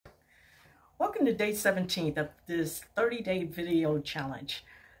Welcome to day 17 of this 30-day video challenge.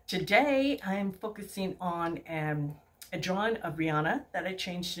 Today I'm focusing on a drawing of Rihanna that I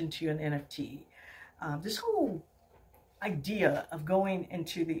changed into an NFT. This whole idea of going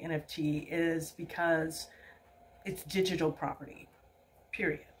into the NFT is because it's digital property,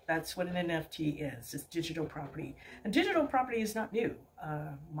 period. That's what an NFT is. It's digital property. And digital property is not new.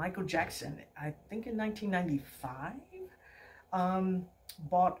 Michael Jackson, I think in 1995,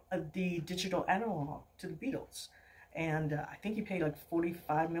 bought the digital analog to the Beatles. And I think he paid like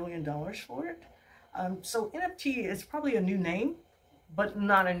 $45 million for it. So NFT is probably a new name, but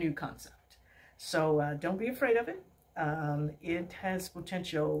not a new concept. So don't be afraid of it. It has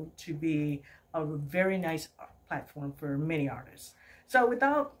potential to be a very nice platform for many artists. So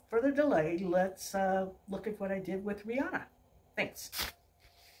without further delay, let's look at what I did with Rihanna. Thanks.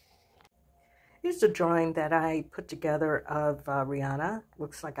 Here's a drawing that I put together of Rihanna.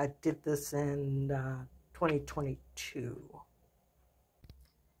 Looks like I did this in 2022.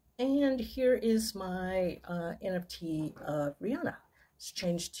 And here is my NFT of Rihanna. It's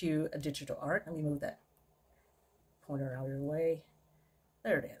changed to a digital art. Let me move that pointer out of your way.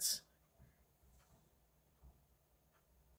 There it is.